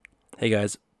Hey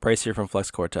guys, Bryce here from Flex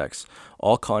Cortex.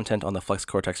 All content on the Flex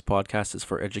Cortex podcast is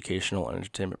for educational and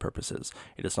entertainment purposes.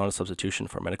 It is not a substitution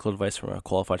for medical advice from a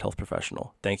qualified health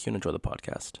professional. Thank you and enjoy the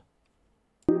podcast.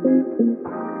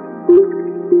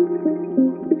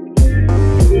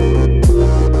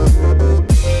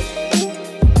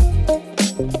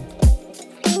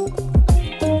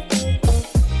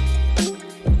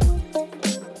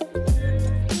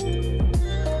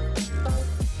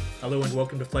 Hello and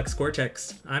welcome to Flex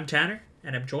Cortex. I'm Tanner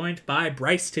and I'm joined by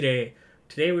Bryce today.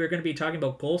 Today we're going to be talking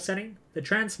about goal setting, the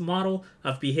trans model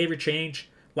of behavior change,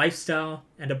 lifestyle,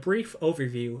 and a brief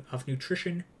overview of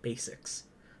nutrition basics.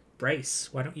 Bryce,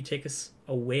 why don't you take us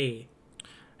away?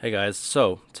 Hey guys,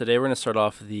 so today we're going to start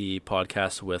off the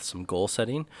podcast with some goal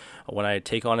setting. When I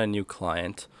take on a new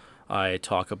client, I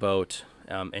talk about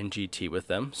NGT with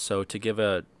them. So to give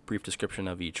a brief description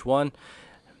of each one,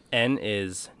 N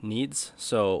is needs,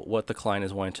 so what the client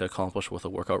is wanting to accomplish with a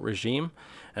workout regime,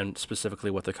 and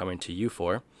specifically what they're coming to you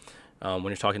for. When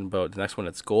you're talking about the next one,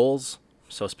 it's goals,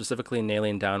 so specifically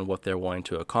nailing down what they're wanting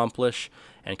to accomplish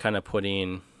and kind of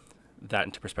putting that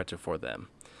into perspective for them.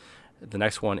 The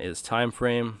next one is time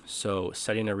frame, so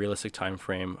setting a realistic time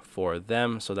frame for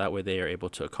them so that way they are able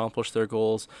to accomplish their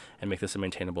goals and make this a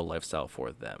maintainable lifestyle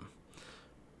for them.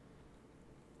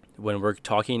 When we're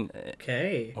talking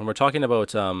about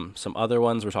some other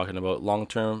ones, we're talking about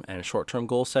long-term and short-term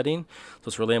goal setting. So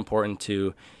it's really important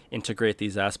to integrate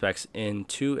these aspects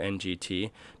into NGT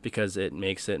because it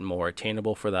makes it more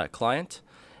attainable for that client.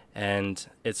 And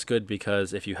it's good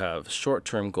because if you have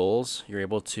short-term goals, you're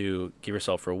able to give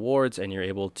yourself rewards and you're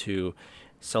able to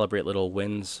celebrate little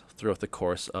wins throughout the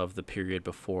course of the period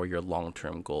before your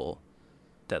long-term goal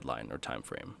deadline or time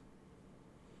frame.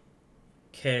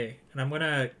 Okay, and I'm going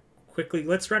to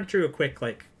let's run through a quick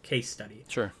case study.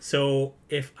 Sure. So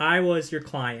if I was your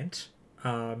client,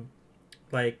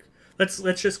 let's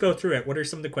just go through it. What are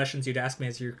some of the questions you'd ask me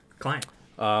as your client?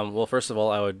 Well, first of all,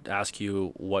 I would ask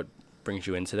you what brings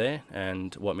you in today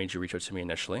and what made you reach out to me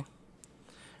initially.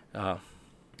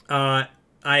 I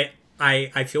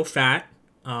feel fat.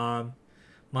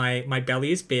 My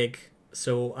belly is big,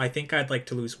 so I think I'd like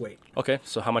to lose weight. Okay,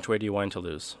 so how much weight do you want to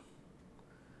lose?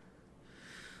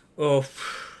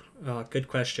 Good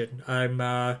question. I'm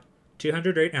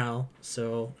 200 right now,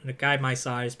 so a guy my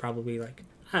size probably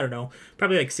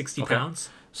probably 60 pounds.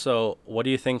 So what do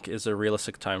you think is a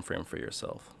realistic time frame for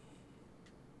yourself?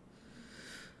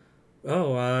 I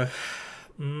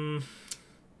don't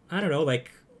know,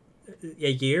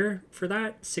 a year for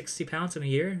that? 60 pounds in a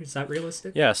year? Is that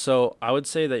realistic? Yeah, so I would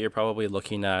say that you're probably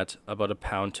looking at about a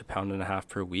pound to pound and a half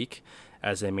per week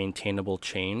as a maintainable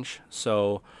change.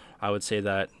 So I would say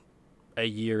that a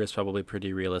year is probably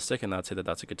pretty realistic, and I'd say that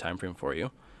that's a good time frame for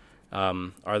you.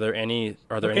 Are there any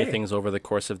things over the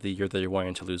course of the year that you're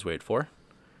wanting to lose weight for?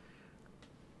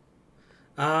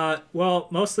 Well,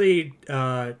 mostly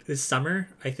this summer.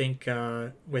 I think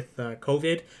with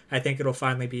COVID, I think it'll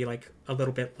finally be a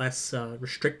little bit less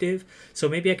restrictive. So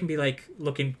maybe I can be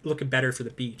looking better for the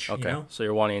beach. Okay, you know? So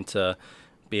you're wanting to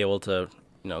be able to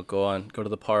go to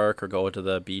the park or go to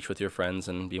the beach with your friends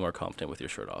and be more confident with your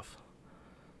shirt off.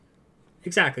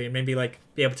 Exactly, and maybe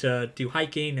be able to do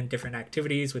hiking and different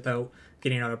activities without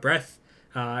getting out of breath.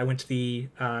 I went to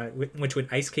an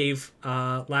ice cave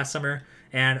last summer,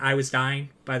 and I was dying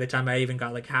by the time I even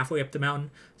got halfway up the mountain.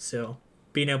 So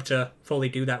being able to fully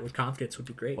do that with confidence would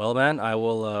be great. Well, man, I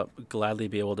will gladly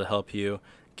be able to help you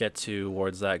get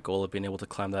towards that goal of being able to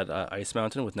climb that ice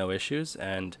mountain with no issues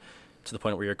and to the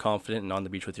point where you're confident and on the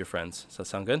beach with your friends. Does that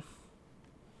sound good?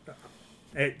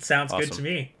 It sounds Awesome. Good to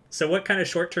me. So what kind of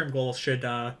short-term goals should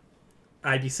I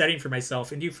be setting for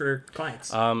myself and you for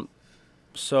clients?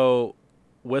 So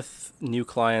with new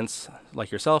clients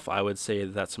like yourself, I would say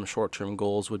that some short-term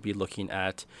goals would be looking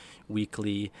at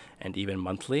weekly and even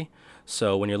monthly.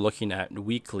 So when you're looking at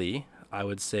weekly, I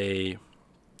would say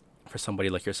for somebody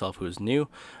like yourself who's new,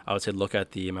 I would say look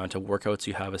at the amount of workouts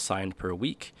you have assigned per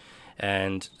week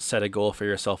and set a goal for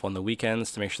yourself on the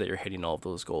weekends to make sure that you're hitting all of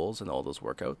those goals and all those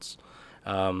workouts.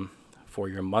 For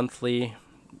your monthly,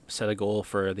 set a goal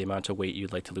for the amount of weight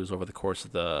you'd like to lose over the course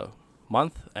of the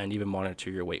month and even monitor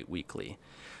your weight weekly.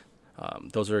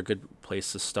 Those are a good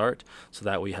place to start so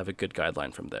that we have a good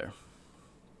guideline from there.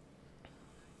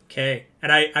 Okay.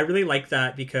 And I really like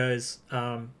that because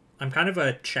I'm kind of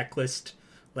a checklist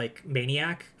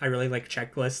maniac. I really like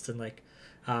checklists and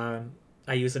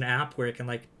I use an app where it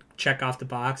can check off the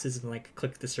boxes and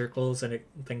click the circles and it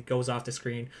then goes off the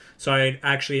screen. So I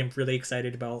actually am really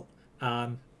excited about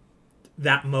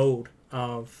that mode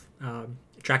of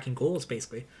tracking goals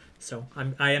basically. So I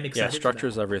am Yeah, excited for structure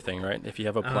that. is everything, right? If you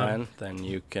have a plan, then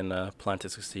you can plan to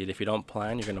succeed. If you don't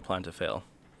plan, you're going to plan to fail.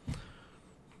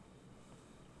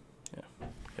 Yeah.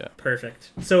 Yeah.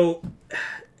 Perfect. So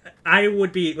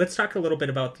let's talk a little bit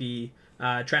about the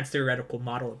trans theoretical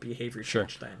model of behavior Sure.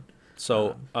 change then.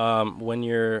 So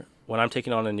when I'm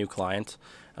taking on a new client,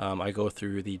 I go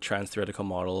through the trans theoretical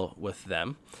model with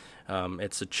them.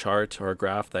 It's a chart or a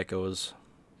graph that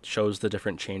shows the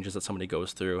different changes that somebody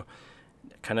goes through,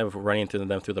 kind of running through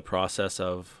them through the process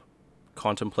of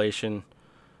contemplation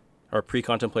or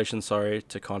pre-contemplation,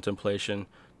 to contemplation,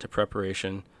 to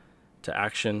preparation, to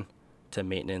action, to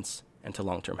maintenance, and to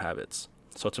long-term habits.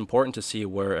 So it's important to see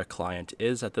where a client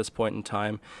is at this point in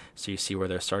time, so you see where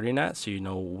they're starting at, so you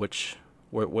know which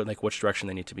direction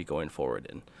they need to be going forward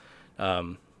in.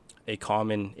 A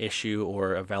common issue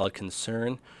or a valid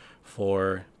concern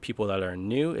for people that are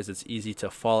new is it's easy to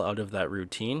fall out of that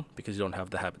routine because you don't have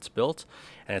the habits built,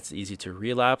 and it's easy to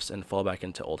relapse and fall back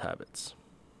into old habits.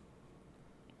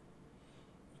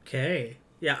 Okay.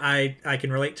 Yeah, I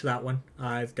can relate to that one.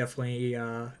 I've definitely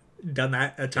done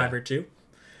that a time Yeah. or two.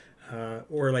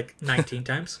 Or like 19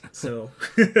 times. So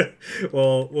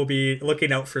we'll be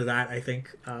looking out for that, I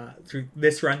think, through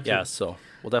this run through. Yeah, so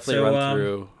we'll definitely So run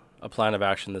through a plan of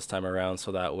action this time around,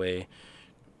 so that way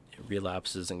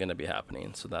relapse isn't going to be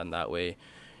happening. So then that way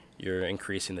you're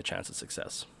increasing the chance of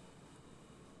success.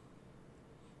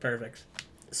 perfect.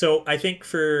 So I think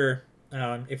for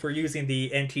if we're using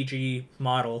the NTG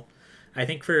model, I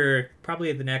think for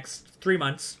probably the next 3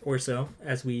 months or so,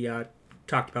 as we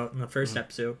talked about in the first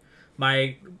episode,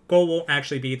 my goal won't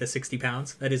actually be the 60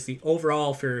 pounds. That is the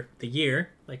overall for the year,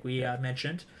 like we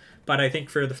mentioned. But I think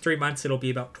for the 3 months, it'll be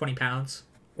about 20 pounds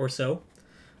or so.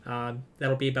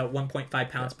 That'll be about 1.5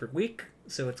 pounds per week.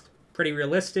 So it's pretty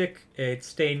realistic. It's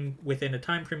staying within a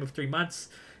time frame of 3 months,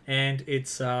 and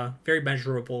it's a very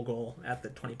measurable goal at the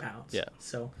 20 pounds. Yeah.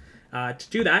 So to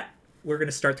do that, we're going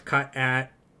to start the cut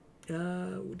at,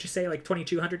 would you say like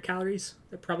 2,200 calories?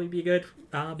 That'd probably be good.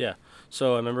 Yeah.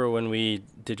 So I remember when we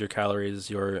did your calories,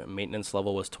 your maintenance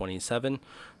level was 27.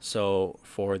 So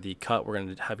for the cut, we're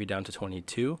going to have you down to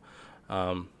 22,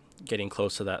 getting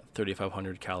close to that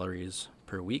 3,500 calories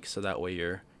per week. So that way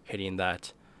you're hitting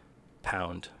that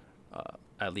pound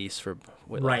at least for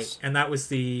weight Right. loss. And that was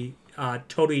the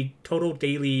total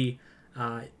daily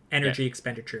energy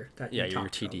expenditure that Yeah, you your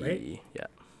talked TDE. about, right? Yeah.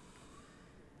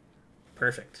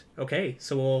 Perfect. Okay,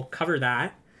 so we'll cover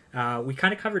that. We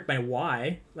kind of covered my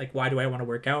why. Like, why do I want to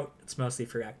work out? It's mostly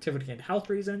for activity and health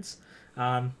reasons.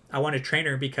 I want a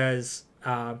trainer because,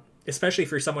 especially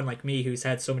for someone like me who's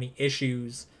had so many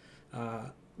issues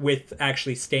with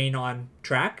actually staying on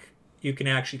track, you can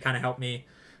actually kind of help me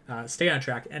stay on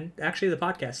track. And actually, the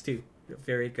podcast, too. A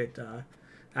very good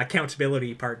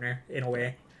accountability partner in a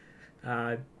way.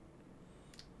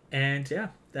 And yeah,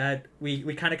 that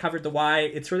we kind of covered the why.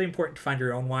 It's really important to find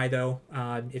your own why, though,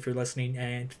 if you're listening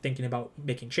and thinking about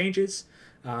making changes.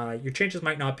 Your changes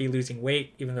might not be losing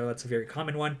weight, even though that's a very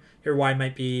common one. Your why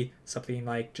might be something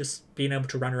like just being able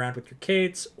to run around with your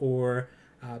kids, or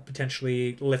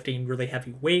potentially lifting really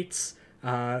heavy weights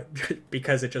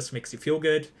because it just makes you feel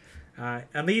good.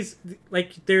 And these,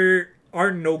 like, there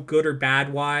are no good or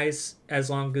bad whys as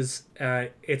long as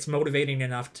it's motivating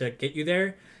enough to get you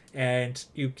there, and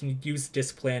you can use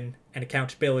discipline and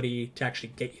accountability to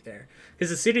actually get you there. Because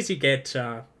as soon as you get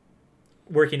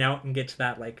working out and get to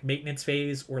that like maintenance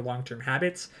phase or long-term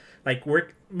habits, like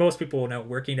most people will know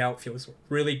working out feels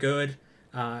really good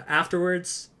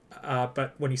afterwards,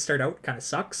 but when you start out, it kind of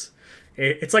sucks.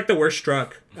 It's like the worst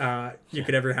drug you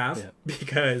could ever have. Yeah.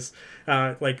 Because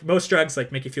like most drugs like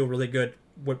make you feel really good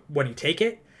when you take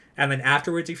it, and then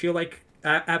afterwards you feel like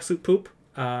absolute poop.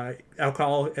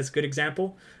 Alcohol as a good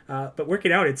example, but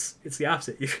working out, it's the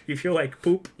opposite. You feel like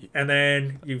poop, and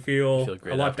then you feel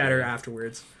great a lot after, better yeah.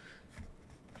 afterwards.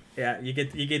 Yeah, you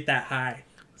get that high.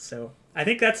 So I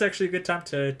think that's actually a good time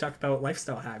to talk about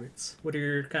lifestyle habits. What are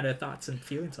your kind of thoughts and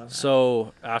feelings on that?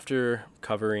 So after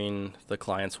covering the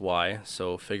client's why,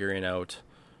 so figuring out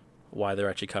why they're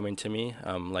actually coming to me,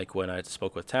 like when I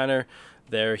spoke with Tanner,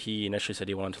 there he initially said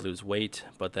he wanted to lose weight,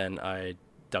 but then I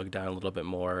dug down a little bit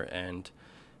more and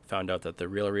found out that the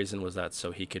real reason was that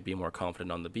so he could be more confident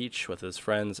on the beach with his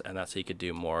friends, and that's so he could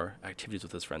do more activities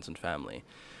with his friends and family.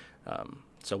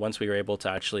 So once we were able to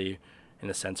actually, in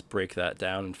a sense, break that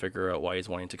down and figure out why he's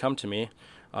wanting to come to me,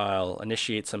 I'll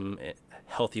initiate some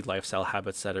healthy lifestyle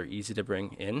habits that are easy to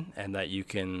bring in and that you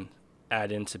can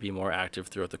add in to be more active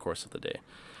throughout the course of the day.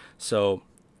 So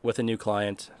with a new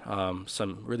client,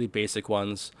 some really basic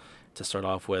ones to start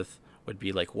off with would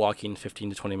be like walking 15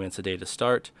 to 20 minutes a day to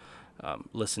start,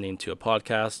 listening to a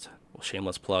podcast, well,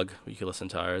 shameless plug. You can listen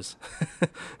to ours.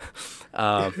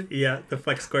 Yeah, the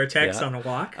Flex Cortex Yeah. on a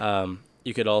walk.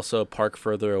 You could also park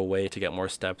further away to get more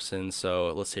steps in.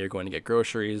 So let's say you're going to get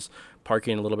groceries,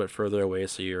 parking a little bit further away,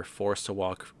 so you're forced to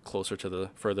walk closer to the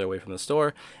further away from the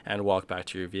store and walk back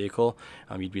to your vehicle.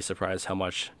 You'd be surprised how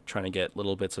much trying to get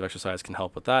little bits of exercise can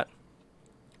help with that.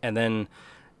 And then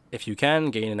if you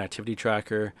can, gain an activity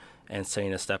tracker and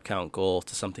setting a step count goal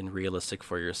to something realistic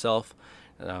for yourself.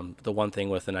 The one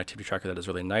thing with an activity tracker that is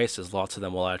really nice is lots of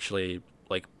them will actually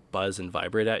like buzz and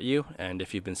vibrate at you. And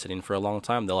if you've been sitting for a long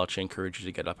time, they'll actually encourage you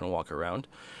to get up and walk around.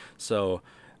 So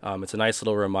it's a nice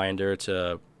little reminder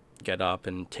to get up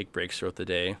and take breaks throughout the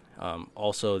day.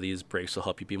 Also, these breaks will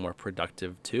help you be more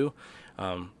productive too.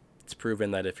 It's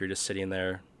proven that if you're just sitting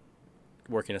there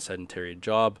working a sedentary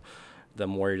job, the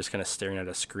more you're just kind of staring at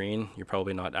a screen, you're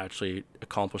probably not actually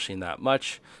accomplishing that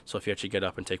much. So if you actually get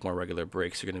up and take more regular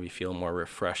breaks, you're going to be feeling more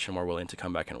refreshed and more willing to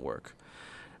come back and work.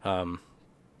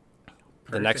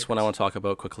 The next one I want to talk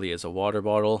about quickly is a water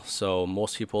bottle. So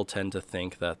most people tend to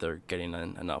think that they're getting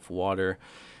enough water.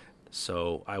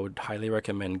 So I would highly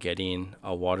recommend getting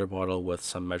a water bottle with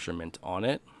some measurement on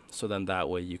it. So then that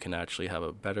way you can actually have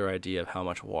a better idea of how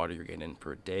much water you're getting in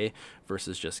per day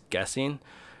versus just guessing.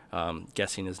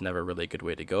 Guessing is never really a good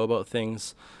way to go about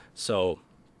things. So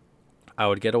I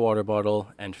would get a water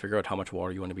bottle and figure out how much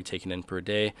water you want to be taking in per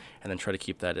day, and then try to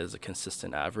keep that as a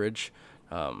consistent average.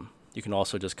 You can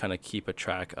also just kind of keep a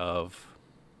track of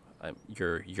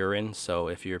your urine. So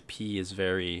if your pee is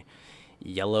very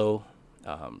yellow,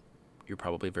 you're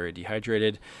probably very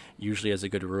dehydrated. Usually, as a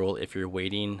good rule, if you're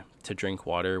waiting to drink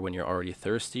water when you're already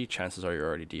thirsty, chances are you're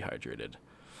already dehydrated.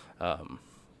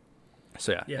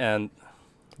 So yeah. And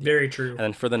very true. And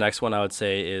then for the next one, I would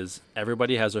say is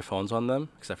everybody has their phones on them,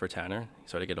 except for Tanner.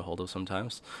 He's hard to get a hold of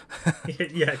sometimes.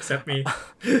 Yeah, except me.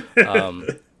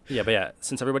 Yeah, but yeah,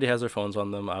 since everybody has their phones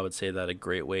on them, I would say that a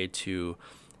great way to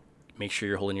make sure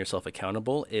you're holding yourself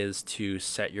accountable is to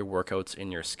set your workouts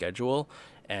in your schedule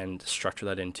and structure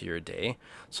that into your day.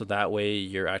 So that way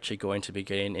you're actually going to be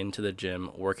getting into the gym,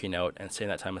 working out, and setting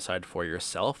that time aside for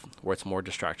yourself where it's more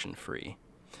distraction free.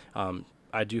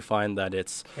 I do find that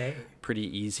it's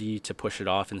pretty easy to push it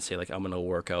off and say, like, I'm going to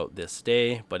work out this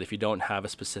day. But if you don't have a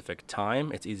specific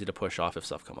time, it's easy to push off if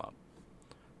stuff come up.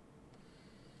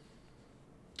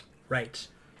 Right.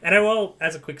 And I will,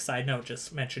 as a quick side note,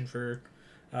 just mention for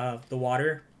the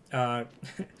water.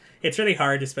 It's really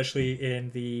hard, especially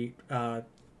in the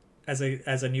as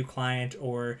a new client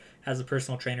or as a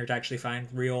personal trainer, to actually find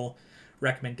real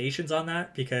recommendations on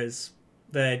that, because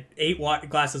the 8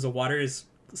 glasses of water is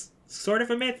sort of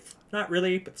a myth. Not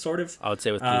really, but sort of. I would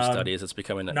say with new studies, it's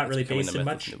becoming not really based in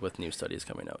much. With new studies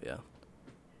coming out, yeah.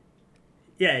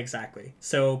 Yeah, exactly.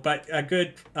 So, but a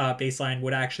good baseline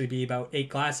would actually be about 8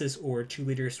 glasses or 2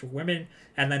 liters for women,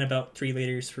 and then about 3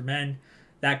 liters for men.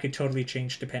 That could totally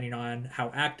change depending on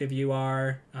how active you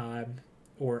are,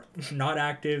 or not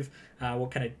active,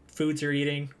 what kind of foods you're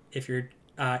eating. If you're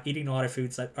eating a lot of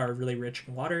foods that are really rich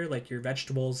in water, like your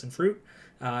vegetables and fruit,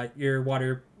 your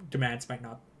water demands might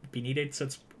not be needed. So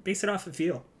it's base it off the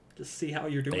feel. Just see how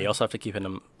you're doing. Yeah, you also have to keep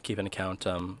in account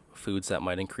foods that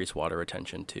might increase water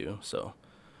retention too. So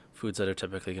foods that are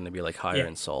typically going to be like higher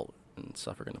in salt and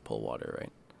stuff are going to pull water,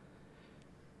 right?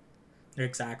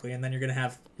 Exactly. And then you're going to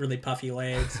have really puffy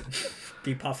legs,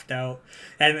 be puffed out.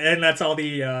 And that's all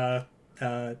the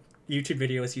YouTube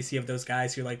videos you see of those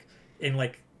guys who, like, in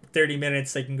like 30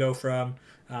 minutes, they can go from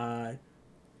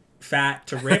fat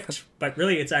to ripped, but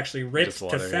really it's actually ripped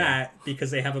water, to fat,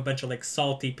 because they have a bunch of like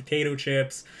salty potato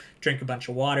chips, drink a bunch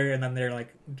of water, and then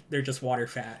they're just water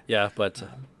fat. Yeah, but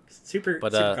super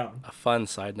a fun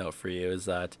side note for you is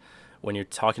that when you're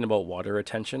talking about water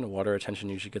retention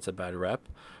usually gets a bad rep,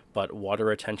 but water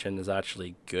retention is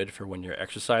actually good for when you're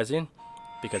exercising,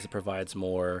 because it provides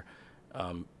more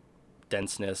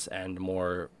denseness and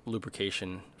more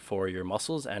lubrication for your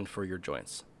muscles and for your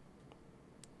joints.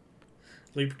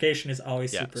 Lubrication is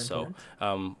always super important.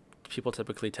 So people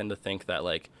typically tend to think that,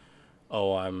 like,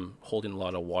 oh, I'm holding a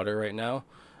lot of water right now.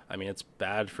 I mean, it's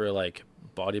bad for like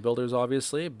bodybuilders,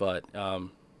 obviously, but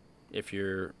if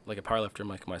you're like a powerlifter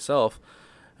like myself,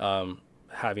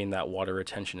 having that water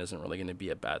retention isn't really going to be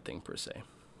a bad thing per se.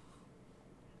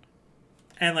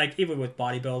 And like even with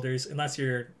bodybuilders, unless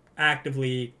you're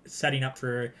actively setting up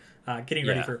for getting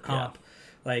ready for a comp,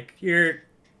 like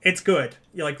it's good.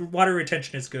 Like water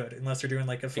retention is good unless you're doing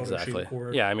like a photo shoot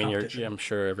or I mean, I'm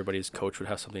sure everybody's coach would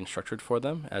have something structured for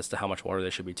them as to how much water they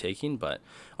should be taking, but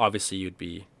obviously you'd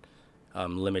be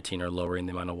limiting or lowering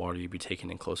the amount of water you'd be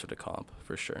taking in closer to comp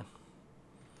for sure.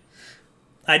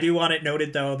 I do want it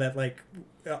noted though that like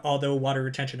although water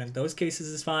retention in those cases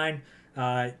is fine,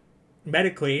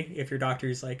 medically, if your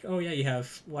doctor's like, oh yeah, you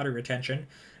have water retention,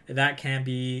 that can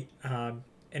be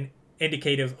an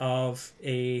indicative of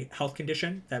a health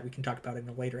condition that we can talk about in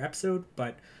a later episode.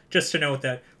 But just to note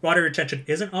that water retention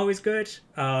isn't always good,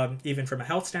 even from a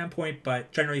health standpoint.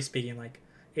 But generally speaking, like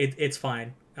it's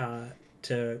fine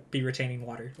to be retaining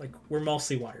water. Like we're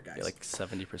mostly water guys. Yeah, like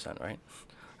 70%, right?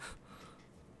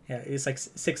 Yeah, it's like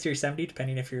 60 or 70,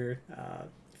 depending if you're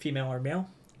female or male,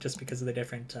 just because of the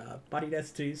different body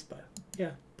densities. But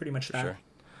yeah, pretty much that. Sure.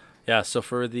 Yeah, so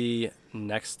for the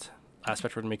next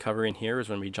aspect we're going to be covering here is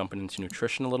when we jump into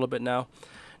nutrition a little bit now.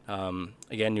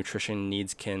 Again, nutrition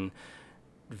needs can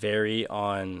vary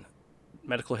on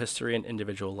medical history and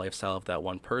individual lifestyle of that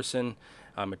one person.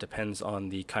 It depends on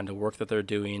the kind of work that they're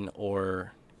doing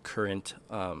or current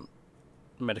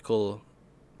medical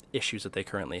issues that they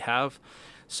currently have.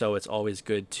 So it's always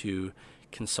good to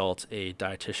consult a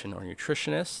dietitian or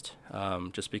nutritionist,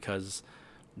 just because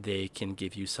they can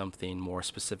give you something more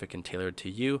specific and tailored to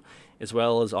you, as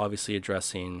well as obviously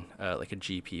addressing like a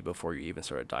GP before you even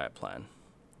start a diet plan.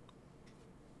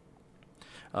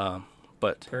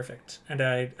 But Perfect. And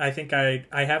I think I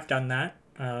have done that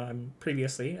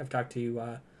previously. I've talked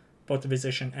to both a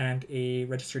physician and a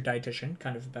registered dietitian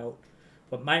kind of about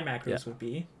what my macros would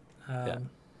be. And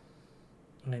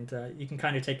you can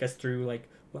kind of take us through like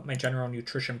what my general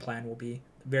nutrition plan will be.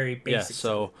 Very basic.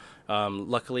 So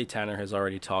luckily Tanner has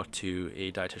already talked to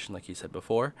a dietitian, like he said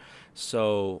before.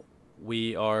 So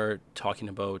we are talking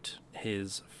about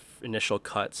his initial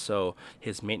cut. So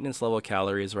his maintenance level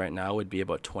calories right now would be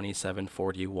about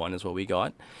 2741 is what we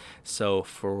got. So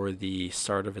for the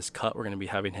start of his cut, we're going to be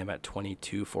having him at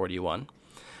 2241.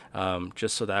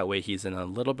 Just so that way he's in a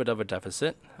little bit of a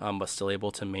deficit, but still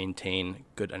able to maintain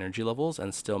good energy levels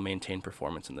and still maintain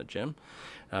performance in the gym.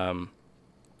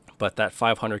 But that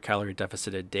 500 calorie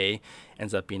deficit a day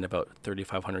ends up being about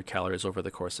 3,500 calories over the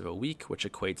course of a week, which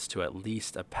equates to at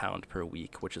least a pound per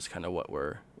week, which is kind of what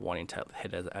we're wanting to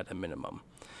hit at a minimum.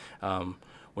 When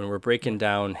we're breaking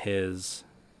down his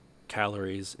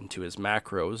calories into his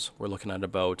macros, we're looking at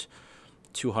about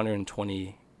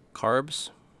 220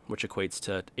 carbs, which equates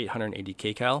to 880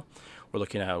 kcal. We're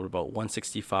looking at about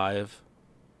 165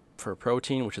 for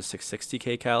protein, which is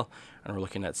 660 kcal, and we're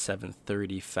looking at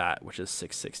 730 fat, which is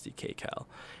 660 kcal.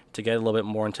 To get a little bit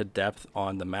more into depth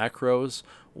on the macros,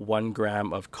 1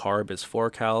 gram of carb is 4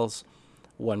 cals,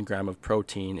 1 gram of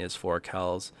protein is 4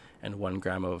 cals, and 1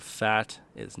 gram of fat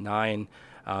is 9.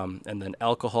 And then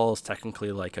alcohol is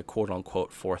technically like a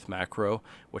quote-unquote fourth macro,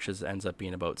 which ends up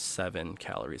being about 7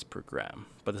 calories per gram.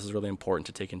 But this is really important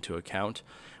to take into account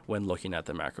when looking at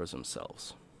the macros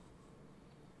themselves.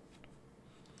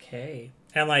 Okay.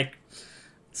 And like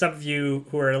some of you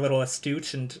who are a little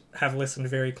astute and have listened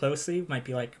very closely might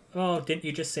be like, oh, didn't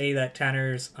you just say that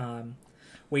Tanner's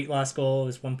weight loss goal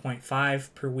is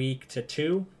 1.5 per week to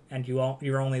 2, and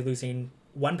you're only losing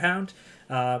 1 pound?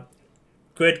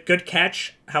 Good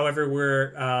catch. However,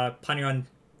 we're planning on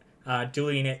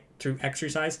doing it through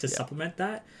exercise to supplement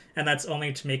that, and that's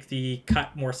only to make the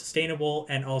cut more sustainable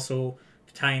and also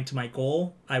to tie into my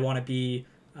goal. I want to be.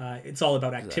 It's all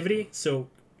about activity, so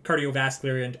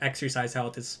cardiovascular and exercise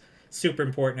health is super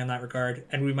important in that regard,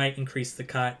 and we might increase the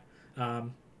cut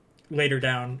later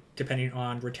down depending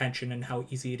on retention and how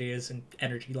easy it is and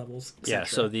energy levels, etc. Yeah,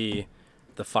 so the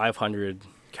 500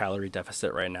 calorie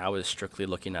deficit right now is strictly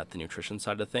looking at the nutrition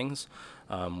side of things.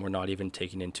 We're not even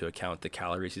taking into account the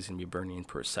calories he's going to be burning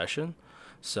per session.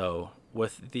 So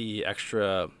with the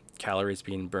extra calories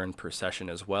being burned per session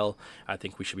as well, I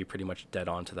think we should be pretty much dead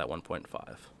on to that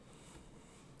 1.5.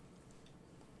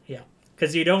 Yeah,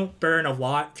 because you don't burn a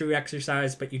lot through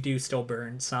exercise, but you do still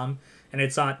burn some, and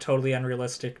it's not totally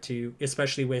unrealistic to,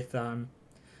 especially with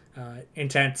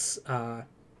intense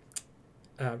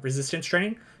resistance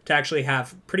training, to actually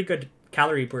have pretty good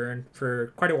calorie burn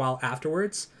for quite a while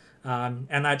afterwards, and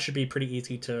that should be pretty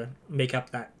easy to make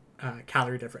up that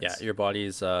calorie difference. Yeah, your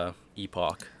body's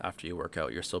epoch after you work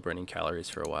out, you're still burning calories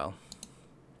for a while.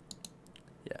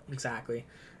 Yeah, exactly.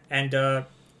 And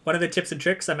one of the tips and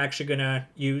tricks I'm actually going to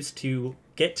use to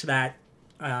get to that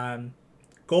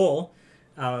goal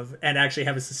of and actually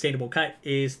have a sustainable cut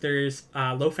is there's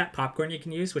low-fat popcorn you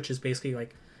can use, which is basically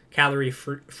like calorie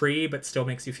free but still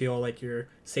makes you feel like you're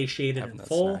satiated and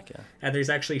full. Snack, yeah. And there's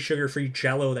actually sugar-free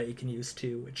Jello that you can use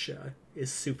too, which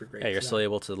is super great. Yeah, you're still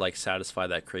able to like satisfy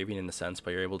that craving in a sense,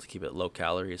 but you're able to keep it low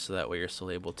calories, so that way you're still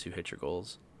able to hit your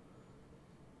goals.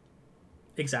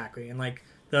 Exactly. And like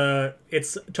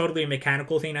it's totally a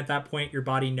mechanical thing at that point. Your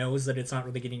body knows that it's not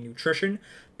really getting nutrition,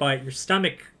 but your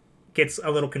stomach gets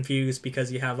a little confused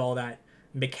because you have all that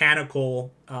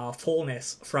mechanical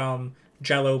fullness from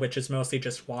Jello, which is mostly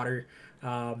just water,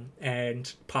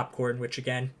 and popcorn, which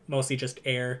again mostly just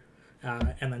air,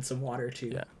 and then some water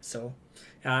too. Yeah. So,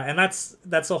 and that's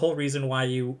the whole reason why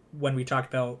when we talk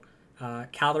about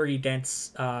calorie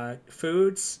dense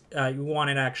foods, you want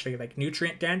it actually like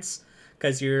nutrient dense,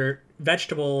 because your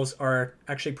vegetables are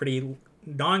actually pretty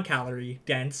non-calorie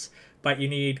dense, but you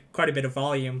need quite a bit of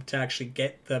volume to actually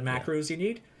get the macros you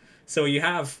need. So you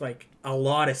have like a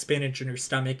lot of spinach in your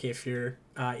stomach if you're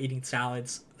eating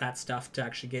salads, that stuff, to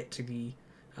actually get to the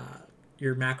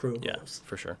your macro goals. Yeah,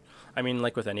 for sure. I mean,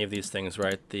 like with any of these things,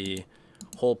 right? The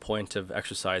whole point of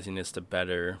exercising is to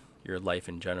better your life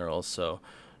in general. So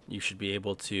you should be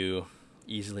able to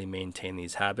easily maintain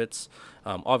these habits.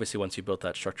 Obviously, once you built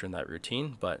that structure and that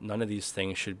routine, but none of these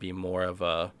things should be more of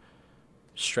a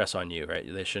stress on you,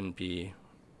 right? They shouldn't be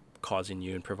causing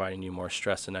you and providing you more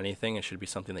stress than anything. It should be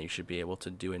something that you should be able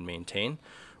to do and maintain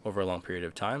over a long period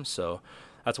of time. So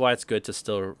that's why it's good to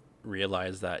still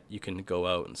realize that you can go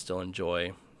out and still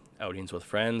enjoy outings with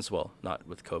friends. Well, not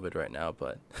with COVID right now,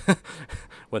 but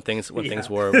when things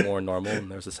were more normal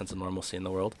and there's a sense of normalcy in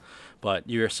the world, but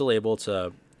you're still able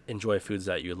to enjoy foods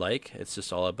that you like. It's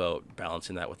just all about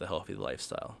balancing that with a healthy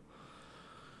lifestyle.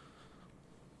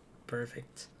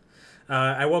 Perfect.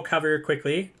 I will cover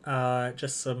quickly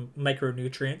just some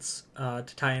micronutrients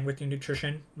to tie in with your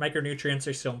nutrition. Micronutrients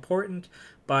are still important,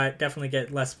 but definitely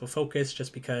get less of a focus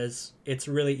just because it's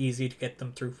really easy to get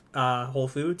them through whole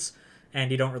foods,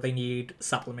 and you don't really need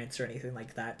supplements or anything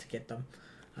like that to get them.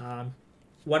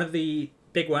 One of the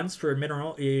big ones for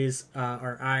mineral is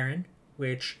our iron,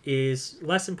 which is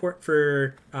less important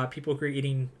for people who are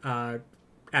eating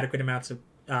adequate amounts of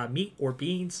meat or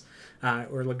beans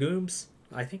or legumes.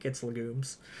 I think it's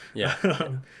legumes. Yeah.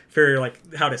 For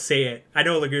like how to say it. I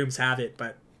know legumes have it,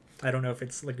 but I don't know if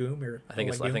it's legume or I think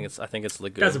it's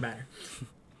legume. Doesn't matter.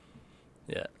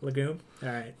 Yeah. Legume. All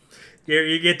right.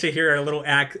 You get to hear our little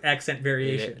accent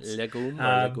variations. Legume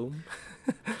or legume.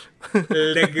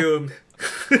 Legume.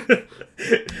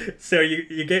 So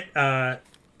you get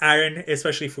iron,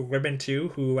 especially for women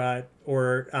too, who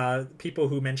or people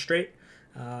who menstruate.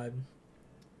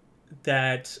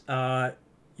 That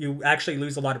you actually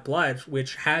lose a lot of blood,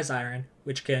 which has iron,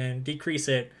 which can decrease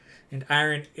it. And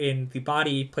iron in the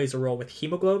body plays a role with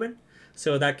hemoglobin.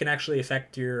 So that can actually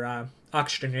affect your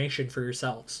oxygenation for your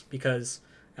cells, because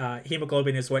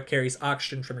hemoglobin is what carries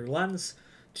oxygen from your lungs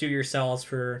to your cells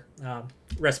for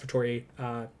respiratory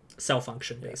cell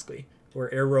function, basically, or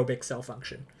aerobic cell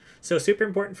function. So super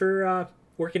important for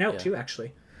working out too,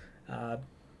 actually.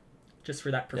 Just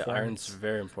for that performance. Yeah, iron's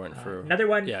very important for another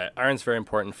one. Yeah, iron's very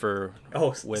important for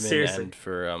women, seriously. and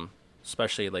for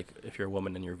especially like if you're a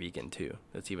woman and you're vegan too.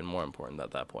 It's even more important at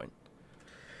that point.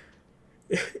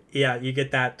 Yeah, you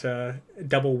get that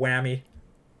double whammy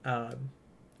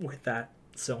with that.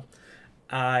 So,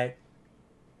 and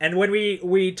when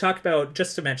we talk about,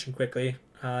 just to mention quickly,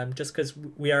 just because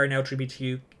we are an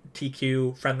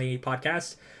LGBTQ friendly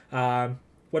podcast,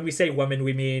 when we say woman,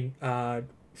 we mean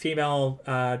female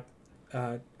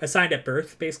assigned at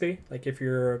birth, basically. Like if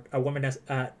you're a woman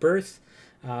at birth,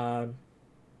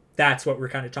 that's what we're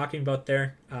kind of talking about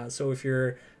there. So if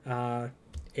you're a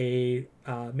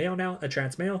male now, a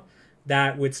trans male,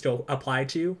 that would still apply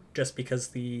to you, just because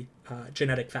the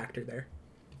genetic factor there.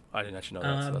 I didn't actually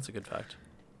know that, so that's a good fact.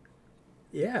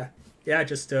 Yeah,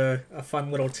 just a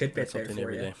fun little tidbit there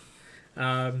for you.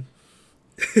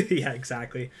 Yeah,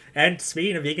 exactly. And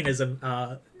speaking of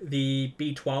veganism, the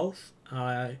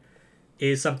B12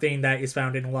 is something that is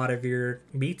found in a lot of your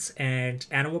meats and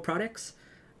animal products.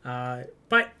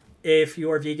 But if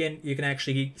you're vegan, you can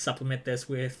actually supplement this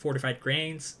with fortified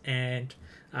grains, and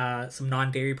some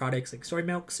non-dairy products like soy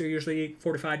milks are usually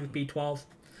fortified with B12.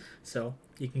 So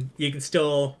you can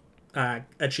still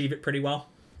achieve it pretty well.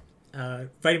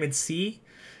 Vitamin C,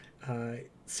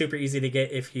 super easy to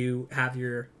get if you have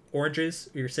your oranges,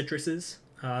 your citruses.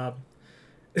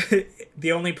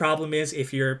 The only problem is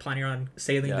if you're planning on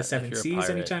sailing the seven seas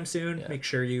anytime soon, make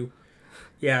sure you,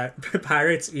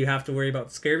 pirates, you have to worry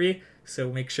about scurvy.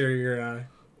 So make sure you're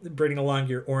bringing along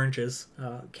your oranges,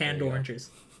 canned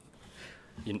oranges.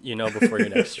 You know before your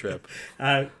next trip.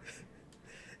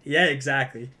 Yeah,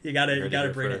 exactly. You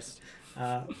gotta bring it.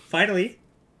 Finally,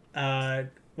 well,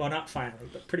 not finally,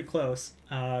 but pretty close.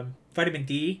 Vitamin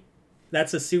D,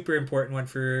 that's a super important one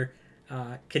for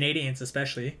Canadians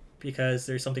especially, because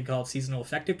there's something called seasonal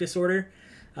affective disorder,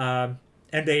 and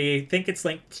they think it's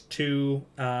linked to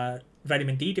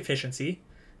vitamin D deficiency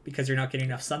because you're not getting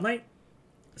enough sunlight.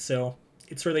 So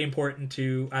it's really important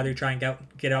to either try and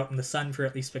get out in the sun for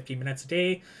at least 15 minutes a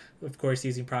day, of course,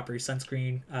 using proper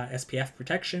sunscreen, SPF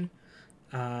protection.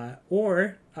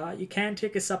 Or you can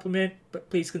take a supplement, but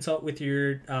please consult with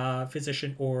your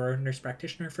physician or nurse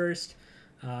practitioner first.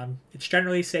 It's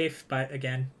generally safe, but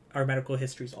again, our medical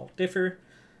histories all differ.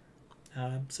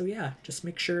 So yeah, just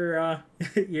make sure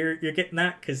you're getting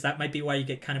that, because that might be why you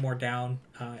get kind of more down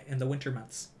in the winter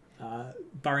months,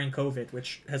 barring COVID,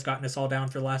 which has gotten us all down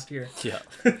for last year. Yeah.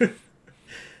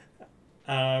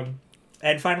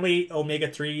 And finally,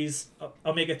 omega-3s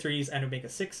and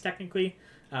omega-6 technically,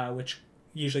 which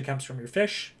usually comes from your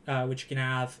fish, which you can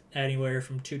have anywhere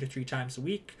from 2 to 3 times a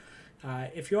week.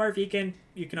 If you are vegan,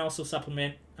 you can also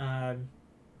supplement.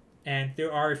 And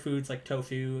there are foods like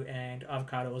tofu and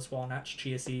avocados, walnuts,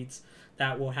 chia seeds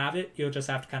that will have it. You'll just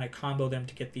have to kind of combo them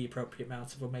to get the appropriate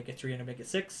amounts of omega-3 and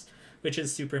omega-6, which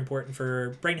is super important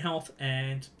for brain health.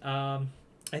 And I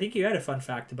think you had a fun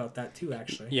fact about that too,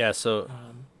 actually. Yeah, so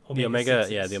the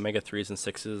omega-3s and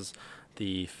 6s,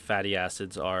 the fatty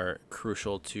acids are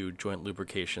crucial to joint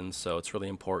lubrication. So it's really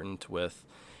important with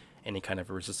any kind of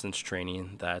resistance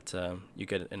training that you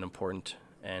get an important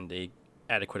and a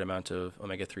adequate amount of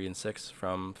omega-3 and 6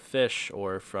 from fish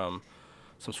or from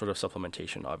some sort of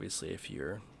supplementation, obviously, if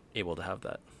you're able to have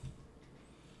that.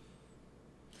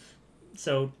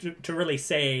 So to really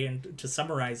say and to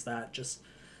summarize that, just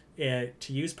to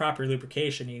use proper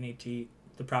lubrication, you need to eat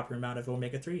the proper amount of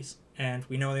omega-3s. And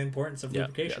we know the importance of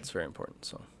lubrication. Yeah, it's very important,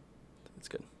 so it's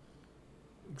good.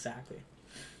 Exactly.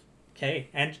 Okay,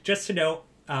 and just to note,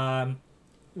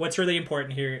 what's really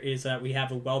important here is that we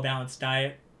have a well-balanced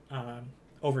diet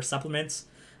over supplements.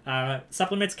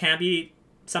 Supplements can be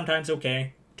sometimes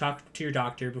okay. Talk to your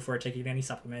doctor before taking any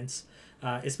supplements,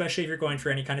 especially if you're going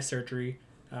for any kind of surgery.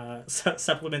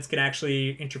 Supplements can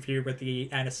actually interfere with the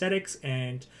anesthetics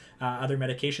and other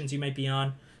medications you might be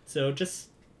on. So just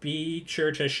be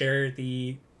sure to share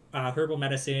the herbal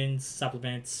medicines,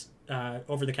 supplements,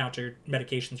 over-the-counter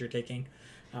medications you're taking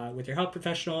with your health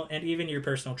professional and even your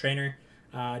personal trainer,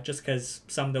 just because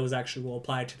some of those actually will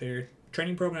apply to their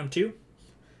training program too,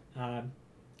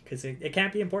 because it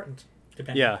can be important.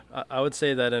 Yeah, I would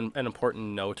say that an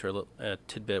important note or a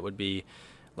tidbit would be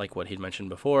like what he'd mentioned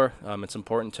before. It's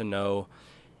important to know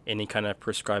any kind of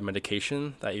prescribed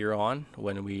medication that you're on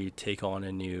when we take on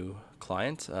a new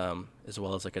client, as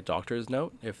well as like a doctor's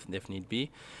note if need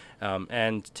be,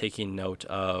 and taking note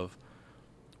of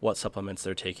what supplements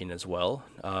they're taking as well.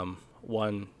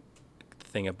 One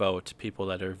thing about people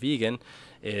that are vegan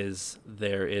is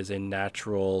there is a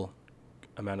natural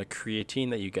amount of creatine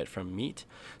that you get from meat.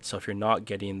 So if you're not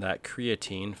getting that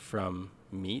creatine from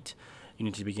meat, you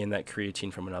need to be getting that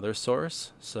creatine from another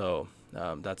source. So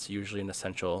that's usually an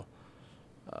essential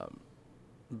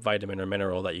vitamin or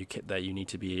mineral that you need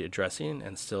to be addressing,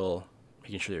 and still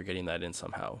making sure you're getting that in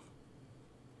somehow.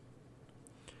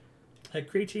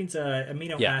 Creatine's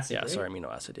amino acid. Yeah, right? sorry,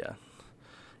 amino acid. Yeah,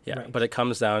 Right. but it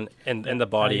comes down in the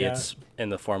body. It's in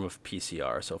the form of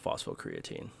PCR, so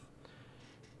phosphocreatine.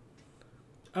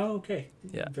 Oh, okay.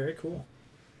 Yeah. Very cool.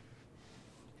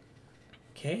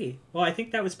 Okay. Well, I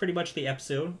think that was pretty much the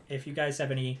episode. If you guys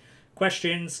have any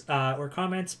questions or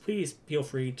comments, please feel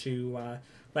free to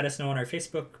let us know on our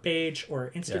Facebook page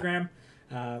or Instagram.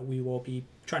 Yeah. We will be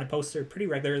trying to post there pretty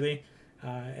regularly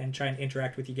and try and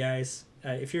interact with you guys.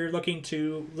 If you're looking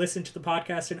to listen to the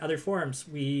podcast in other forms,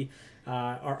 we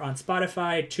are on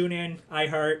Spotify, TuneIn,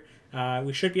 iHeart.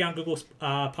 We should be on Google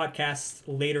Podcasts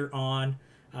later on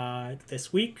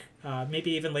this week,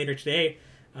 maybe even later today,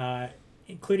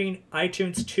 including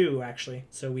iTunes too, actually.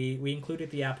 So we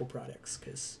included the Apple products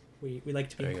because we like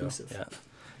to be inclusive.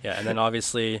 Yeah, and then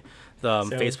obviously the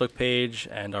Facebook page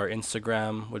and our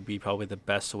Instagram would be probably the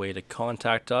best way to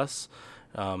contact us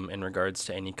in regards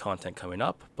to any content coming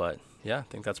up. But yeah, I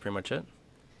think that's pretty much it.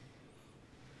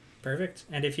 Perfect.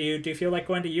 And if you do feel like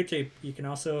going to YouTube, you can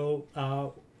also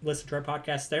listen to our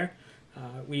podcast there.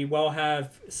 We will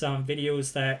have some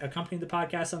videos that accompany the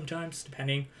podcast sometimes,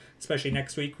 depending. Especially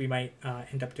next week, we might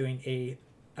end up doing a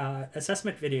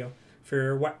assessment video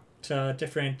for what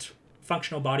different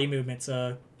functional body movements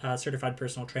a certified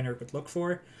personal trainer would look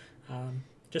for.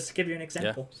 Just to give you an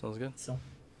example. Yeah, sounds good. So,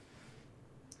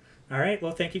 all right.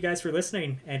 Well, thank you guys for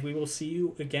listening, and we will see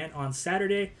you again on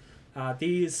Saturday.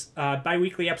 These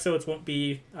bi-weekly episodes won't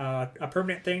be a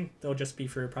permanent thing. They'll just be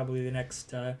for probably the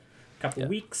next couple of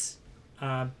weeks.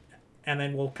 And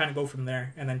then we'll kind of go from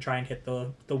there and then try and hit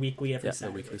the weekly every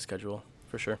Saturday. The weekly schedule,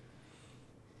 for sure.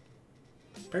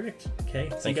 Perfect.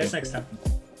 Okay. See you guys next time.